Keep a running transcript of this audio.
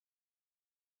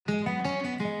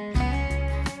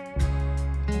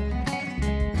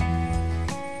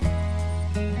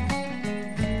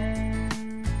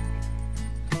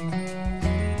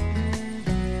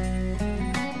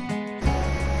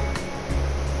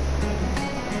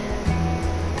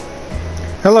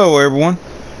Hello everyone,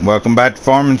 welcome back to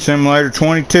Farming Simulator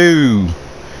 22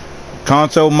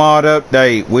 console mod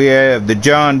update. We have the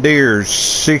John Deere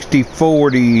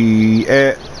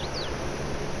 6040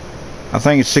 I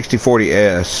think it's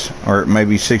 6040S, or it may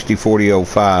be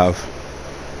 604005.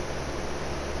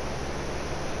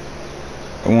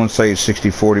 I want to say it's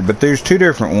 6040, but there's two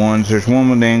different ones. There's one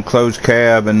with the enclosed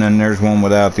cab, and then there's one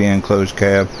without the enclosed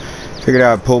cab. Figured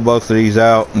I'd pull both of these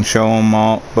out and show them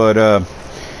all, but I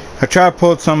tried to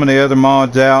pull some of the other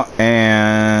mods out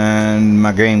and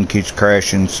my game keeps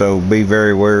crashing, so be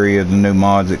very wary of the new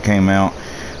mods that came out.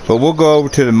 But we'll go over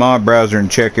to the mod browser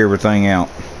and check everything out.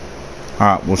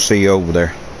 Alright, we'll see you over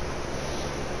there.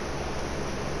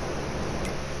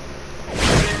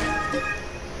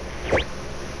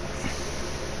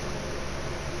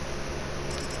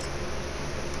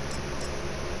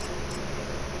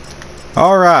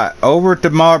 Alright, over at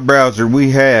the mod browser we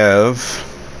have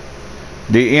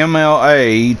the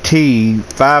MLA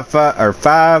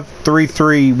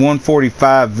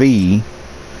T533145V.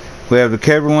 We have the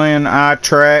Keverland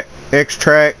iTrack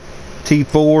X-Track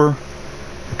T4,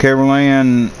 the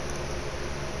Keverland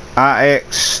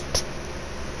iX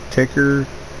Ticker,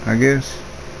 I guess,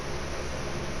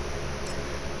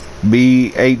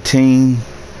 B18.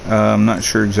 I'm not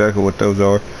sure exactly what those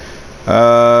are.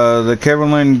 The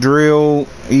Keverland Drill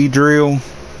E-Drill,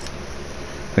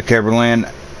 the Keverland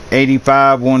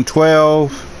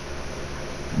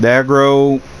 85112, the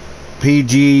Agro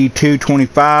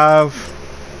PG225,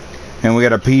 and we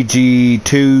got a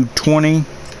PG220.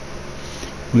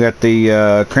 We got the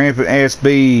Crampon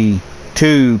SB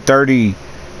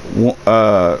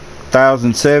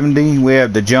 230,070. We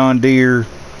have the John Deere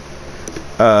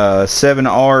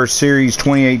 7R Series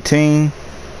 2018,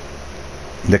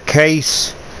 the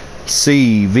Case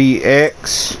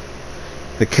CVX,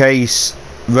 the Case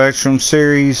Veteran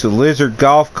Series, the Lizard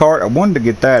Golf Cart. I wanted to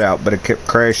get that out, but it kept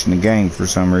crashing the game for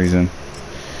some reason.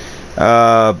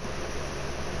 The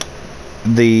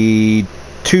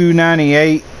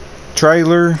 298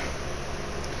 trailer,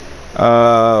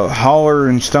 hauler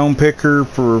and stone picker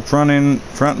for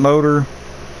front loader.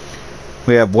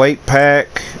 We have weight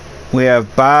pack. We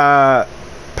have buy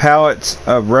pallets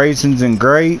of raisins and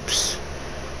grapes.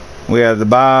 We have the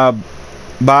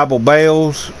Bible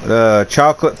bales,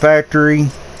 chocolate factory,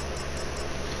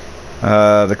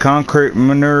 the concrete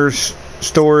manure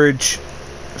storage,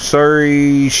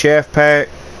 Surrey shaft pack,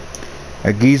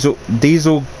 a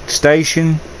diesel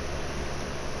station,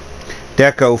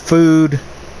 Deco food,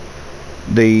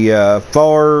 the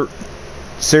FAR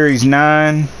Series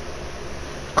 9,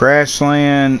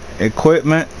 grassland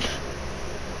equipment.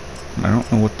 I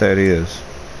don't know what that is.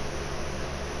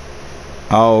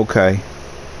 Oh, okay.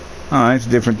 Oh, it's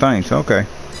different things. Okay.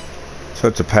 So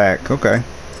it's a pack. Okay.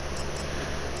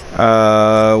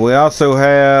 We also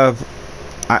have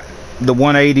the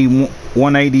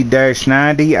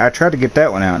 180-90. I tried to get that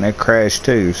one out and it crashed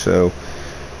too. So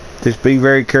just be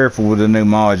very careful with the new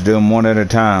mods. Do them one at a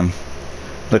time.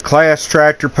 The Class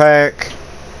Tractor Pack.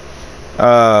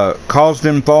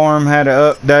 Causden Farm had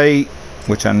an update,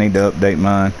 which I need to update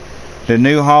mine. The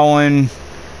New Holland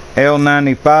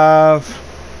L95.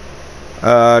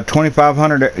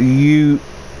 2500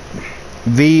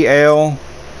 UVL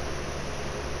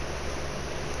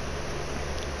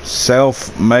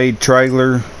self-made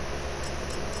trailer,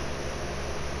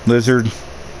 Lizard,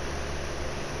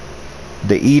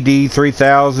 the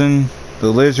ED3000, the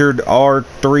Lizard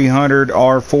R300,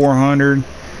 R400,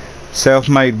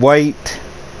 self-made weight.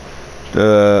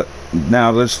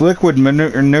 Now this liquid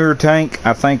manure tank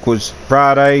I think was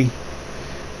Friday.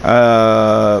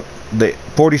 The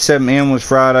 47M was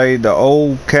Friday. The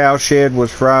old cow shed was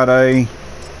Friday.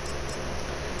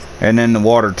 And then the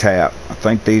water tap. I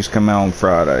think these come out on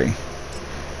Friday.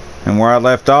 And where I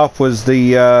left off was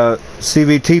the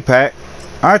CVT pack.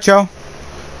 Alright, y'all.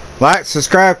 Like,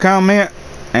 subscribe, comment,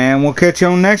 and we'll catch you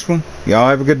on the next one. Y'all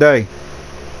have a good day.